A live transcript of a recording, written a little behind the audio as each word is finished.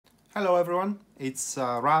Hello everyone, it's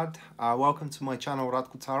Rad. Welcome to my channel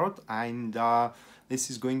Radko Tarot, and this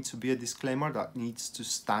is going to be a disclaimer that needs to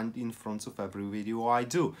stand in front of every video I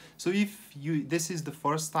do. So if this is the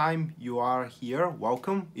first time you are here,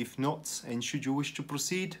 welcome. If not, and should you wish to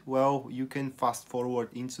proceed, well, you can fast forward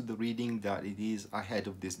into the reading that it is ahead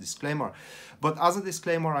of this disclaimer. But as a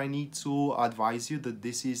disclaimer, I need to advise you that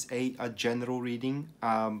this is a general reading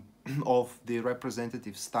of the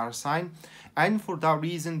representative star sign, and for that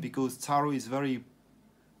reason, because tarot is very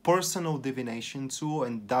personal divination tool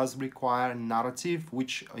and does require narrative,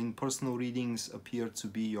 which in personal readings appear to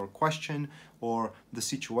be your question or the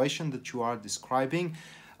situation that you are describing,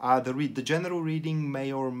 the general reading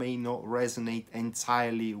may or may not resonate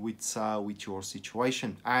entirely with your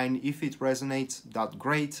situation. And if it resonates, that's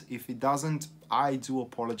great. If it doesn't, I do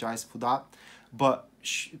apologize for that, but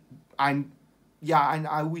and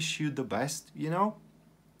I wish you the best, you know,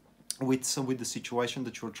 with the situation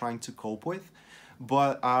that you're trying to cope with.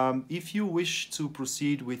 But if you wish to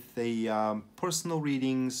proceed with the personal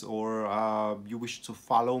readings, or you wish to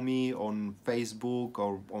follow me on Facebook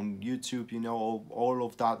or on YouTube, you know, all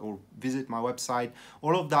of that, or visit my website,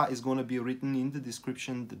 all of that is going to be written in the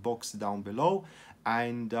description box down below.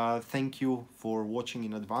 And thank you for watching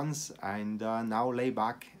in advance, and now lay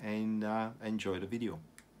back and enjoy the video.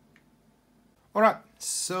 Alright,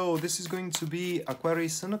 so this is going to be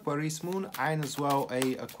Aquarius Sun, Aquarius Moon, and as well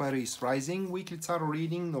a Aquarius Rising weekly tarot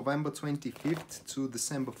reading, November 25th to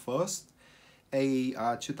December 1st,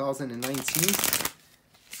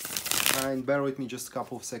 2019. And bear with me just a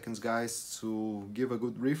couple of seconds, guys, to give a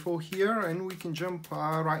good refill here, and we can jump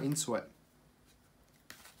right into it.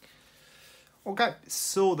 Okay,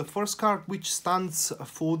 so the first card which stands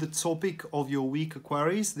for the topic of your week,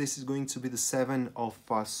 Aquarius, this is going to be the Seven of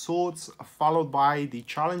Swords, followed by the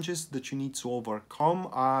challenges that you need to overcome.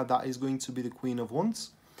 That is going to be the Queen of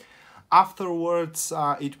Wands. Afterwards,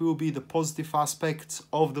 it will be the positive aspect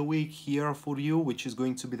of the week here for you, which is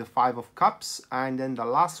going to be the Five of Cups. And then the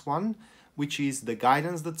last one, which is the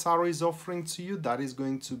guidance that Tarot is offering to you, that is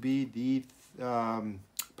going to be the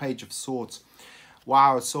Page of Swords.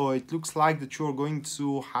 Wow, so it looks like that you're going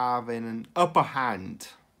to have an upper hand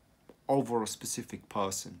over a specific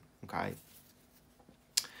person, okay?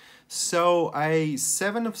 So a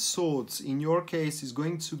Seven of Swords in your case is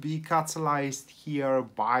going to be catalyzed here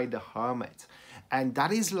by the Hermit. And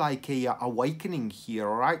that is like a awakening here,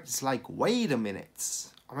 all right? It's like, wait a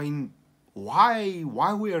minute. I mean, why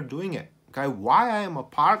we are doing it, okay? Why I am a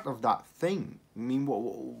part of that thing? I mean,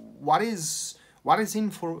 what is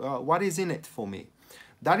in it for me?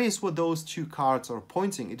 That is what those two cards are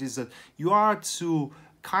pointing. It is that you are to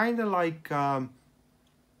kind of like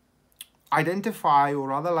identify, or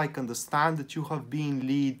rather like understand, that you have been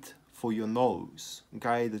led for your nose,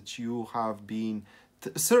 okay? That you have been,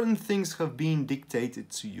 certain things have been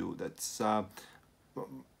dictated to you. That's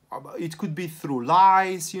it could be through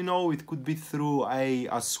lies, you know, it could be through a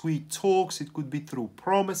sweet talks, it could be through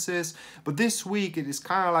promises. But this week it is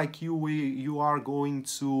kind of like you are going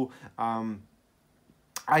to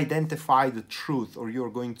identify the truth, or you're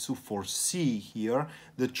going to foresee here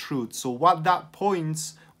the truth. So what that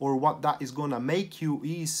points, or what that is gonna make you,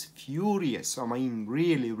 is furious. I mean,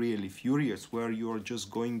 really, really furious, where you're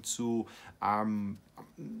just going to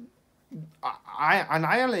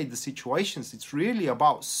annihilate the situations. It's really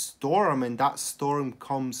about storm, and that storm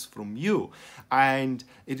comes from you. And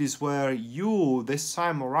it is where you, this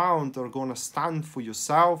time around, are gonna stand for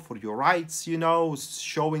yourself, for your rights, you know,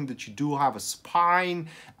 showing that you do have a spine,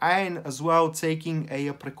 and as well taking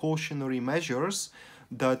a precautionary measures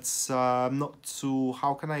that's not to,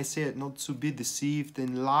 how can I say it, not to be deceived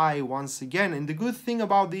and lie once again. And the good thing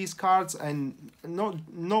about these cards, and not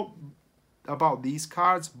about these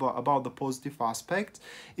cards, but about the positive aspect,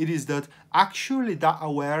 it is that actually that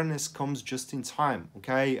awareness comes just in time,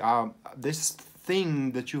 okay? This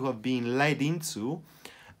thing that you have been led into,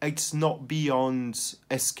 it's not beyond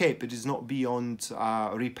escape, it is not beyond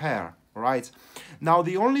repair, right? Now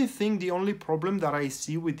the only problem that I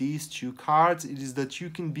see with these two cards, it is that you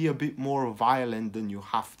can be a bit more violent than you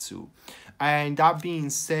have to. And that being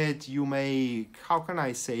said, you may, how can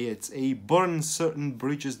I say it, burn certain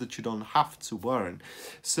bridges that you don't have to burn.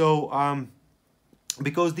 So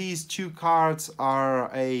because these two cards are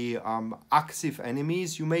active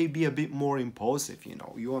enemies, you may be a bit more impulsive, you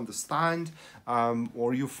know. You understand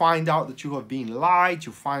or you find out that you have been lied,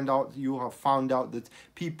 you have found out that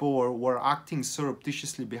people were acting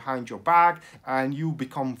surreptitiously behind your back, and you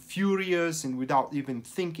become furious, and without even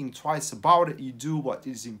thinking twice about it, you do what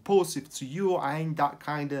is impulsive to you, and that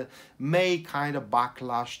kind of may kind of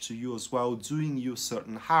backlash to you as well, doing you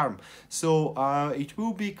certain harm. So it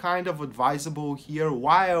will be kind of advisable here,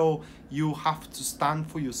 while you have to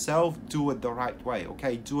stand for yourself, do it the right way,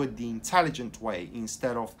 okay? Do it the intelligent way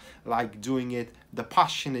instead of like doing it the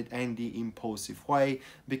passionate and the impulsive way,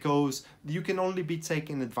 because you can only be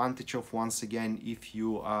taken advantage of once again if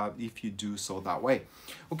you do so that way.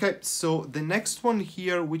 Okay, so the next one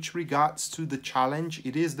here, which regards to the challenge,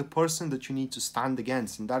 it is the person that you need to stand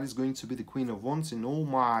against, and that is going to be the Queen of Wands. And oh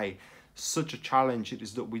my, such a challenge it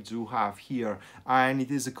is that we do have here, and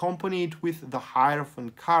it is accompanied with the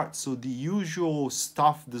Hierophant card. So the usual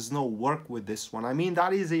stuff does not work with this one. I mean,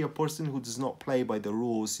 that is a person who does not play by the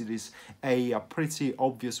rules. It is a pretty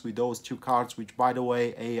obvious with those two cards, which by the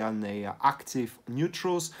way are active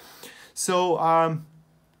neutrals. So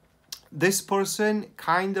this person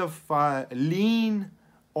kind of lean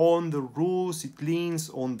on the rules, it leans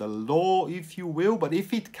on the law, if you will, but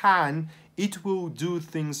if it can, it will do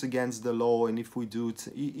things against the law, and if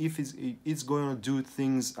it's going to do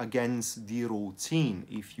things against the routine,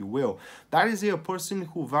 if you will. That is a person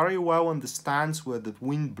who very well understands where the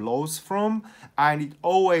wind blows from, and it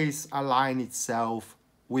always aligns itself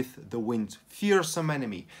with the wind. Fearsome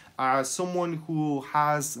enemy. Someone who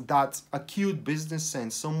has that acute business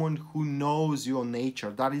sense, someone who knows your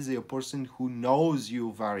nature. That is a person who knows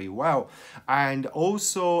you very well. And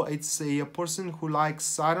also it's a person who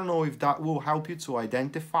likes, I don't know if that will help you to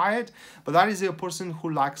identify it, but that is a person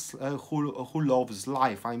who likes who loves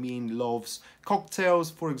life. I mean, loves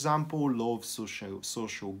cocktails, for example, loves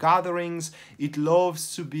social gatherings. It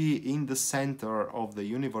loves to be in the center of the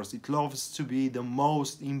universe. It loves to be the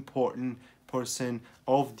most important person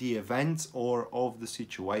of the event or of the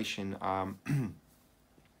situation,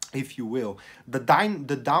 if you will.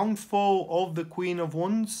 The downfall of the Queen of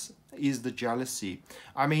Wands is the jealousy.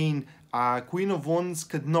 I mean, Queen of Wands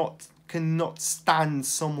cannot stand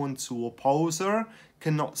someone to oppose her,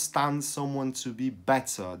 cannot stand someone to be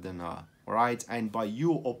better than her, right? And by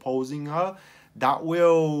you opposing her, that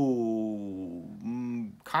will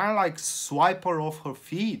kind of like swipe her off her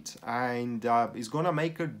feet, and is gonna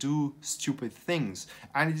make her do stupid things.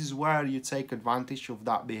 And it is where you take advantage of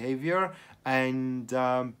that behavior and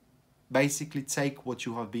basically take what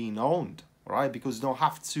you have been owned, right? Because you don't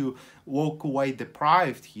have to walk away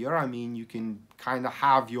deprived here. I mean, you can kind of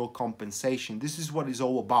have your compensation. This is what it's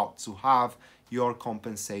all about, to have your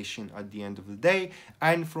compensation at the end of the day,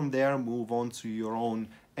 and from there move on to your own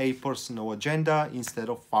personal agenda instead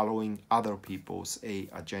of following other people's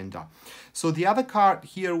agenda. So the other card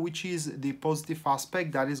here, which is the positive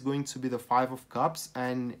aspect, that is going to be the Five of Cups,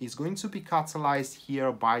 and is going to be catalyzed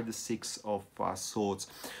here by the Six of Swords.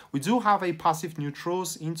 We do have a passive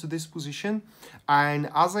neutrals into this position, and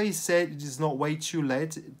as I said, it is not way too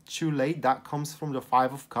late. That comes from the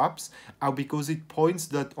Five of Cups, because it points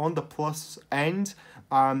that on the plus end,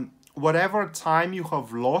 whatever time you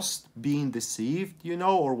have lost being deceived, you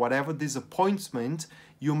know, or whatever disappointment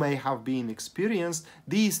you may have been experienced,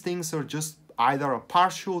 these things are just either a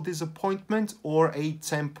partial disappointment or a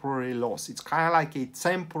temporary loss. It's kind of like a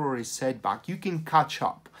temporary setback. You can catch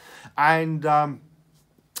up. And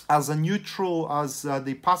as a neutral, as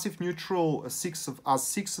the passive neutral, Six of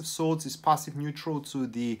Swords is passive neutral to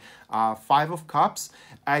the Five of Cups.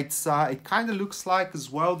 It kind of looks like as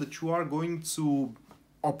well that you are going to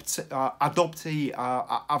adopt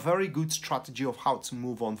a very good strategy of how to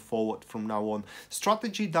move on forward from now on.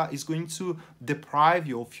 Strategy that is going to deprive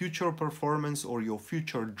your future performance or your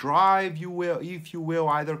future drive, if you will,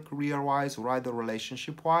 either career-wise or either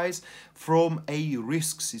relationship-wise, from a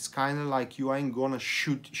risks. It's kind of like you ain't gonna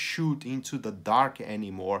shoot into the dark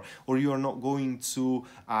anymore, or you're not going to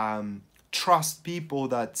trust people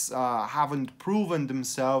that haven't proven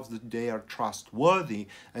themselves that they are trustworthy,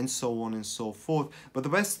 and so on and so forth. But the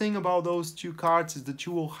best thing about those two cards is that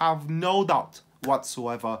you will have no doubt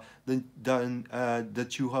whatsoever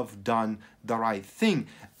that you have done the right thing.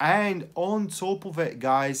 And on top of it,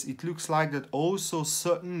 guys, it looks like that also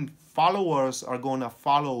certain followers are gonna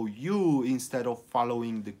follow you instead of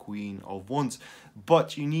following the Queen of Wands.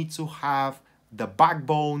 But you need to have the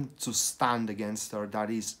backbone to stand against her. That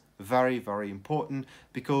is very, very important,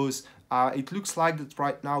 because it looks like that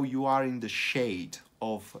right now you are in the shade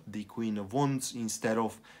of the Queen of Wands instead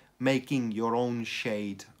of making your own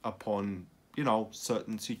shade upon you know,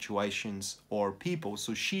 certain situations or people.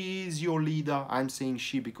 So she is your leader. I'm saying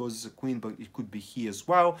she because it's a queen, but it could be he as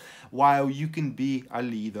well, while you can be a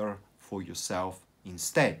leader for yourself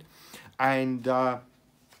instead. And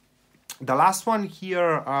the last one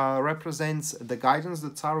here represents the guidance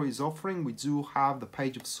that Tarot is offering. We do have the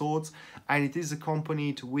Page of Swords, and it is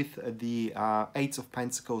accompanied with the Eight of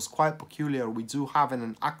Pentacles. Quite peculiar. We do have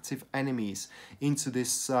an active enemies into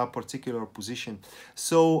this particular position.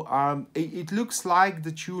 So it looks like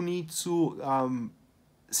that you need to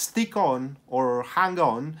stick on or hang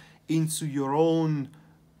on into your own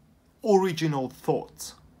original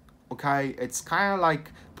thought. Okay, it's kind of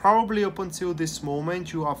like probably up until this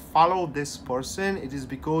moment you have followed this person. It is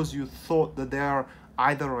because you thought that their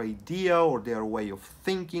either idea or their way of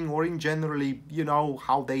thinking, or in generally, you know,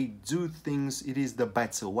 how they do things, it is the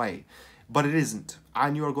better way. But it isn't,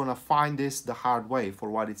 and you're gonna find this the hard way for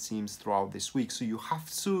what it seems throughout this week. So you have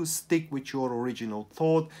to stick with your original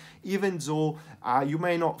thought, even though you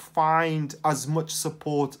may not find as much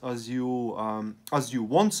support as you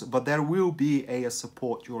want, but there will be a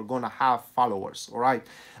support. You're gonna have followers, all right?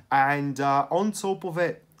 And on top of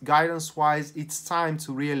it, guidance wise, it's time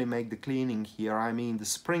to really make the cleaning here. I mean, the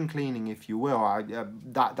spring cleaning, if you will.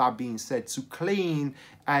 That being said, to clean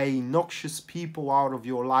a noxious people out of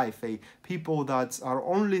your life, a people that are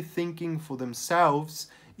only thinking for themselves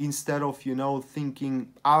instead of, you know,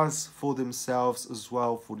 thinking as for themselves as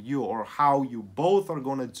well for you, or how you both are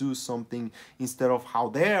gonna do something instead of how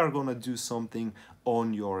they are gonna do something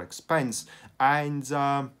on your expense. And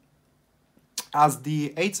as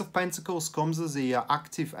the Eight of Pentacles comes as a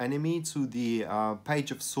active enemy to the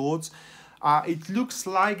Page of Swords, it looks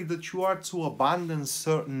like that you are to abandon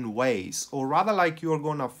certain ways, or rather like you're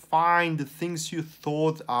gonna find the things you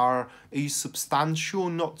thought are substantial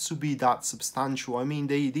not to be that substantial. I mean,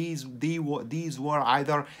 these were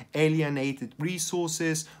either alienated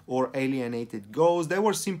resources or alienated goals. They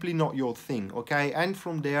were simply not your thing, okay? And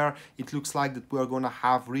from there, it looks like that we're gonna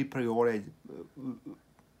have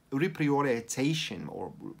reprioritization,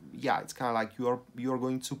 or yeah, it's kind of like you're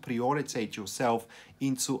going to prioritize yourself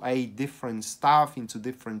into a different stuff, into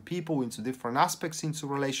different people, into different aspects into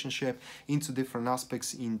relationship, into different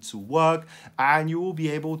aspects into work, and you will be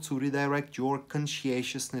able to redirect your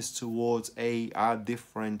conscientiousness towards a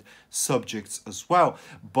different subjects as well.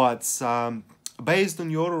 But based on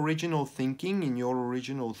your original thinking, in your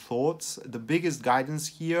original thoughts, the biggest guidance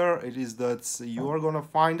here, it is that you are going to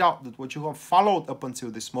find out that what you have followed up until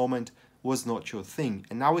this moment was not your thing.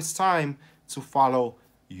 And now it's time to follow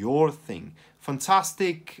your thing.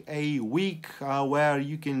 Fantastic, a week where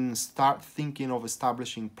you can start thinking of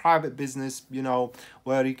establishing private business, you know,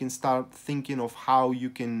 where you can start thinking of how you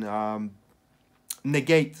can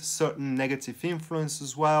negate certain negative influence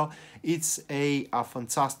as well. It's a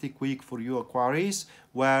fantastic week for you, Aquarius,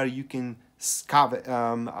 where you can scavenge,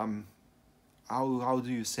 how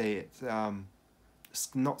do you say it?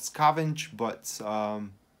 Not scavenge, but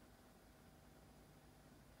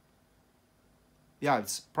yeah,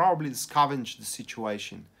 it's probably scavenge the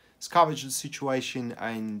situation. Scavenge the situation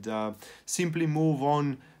and simply move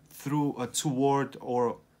on through toward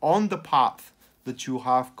or on the path that you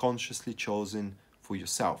have consciously chosen for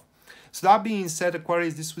yourself. So that being said,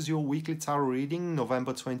 Aquarius, this was your weekly tarot reading,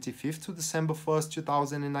 November 25th to December 1st,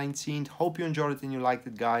 2019. Hope you enjoyed it and you liked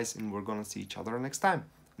it, guys, and we're gonna see each other next time.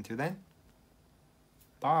 Until then,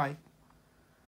 bye.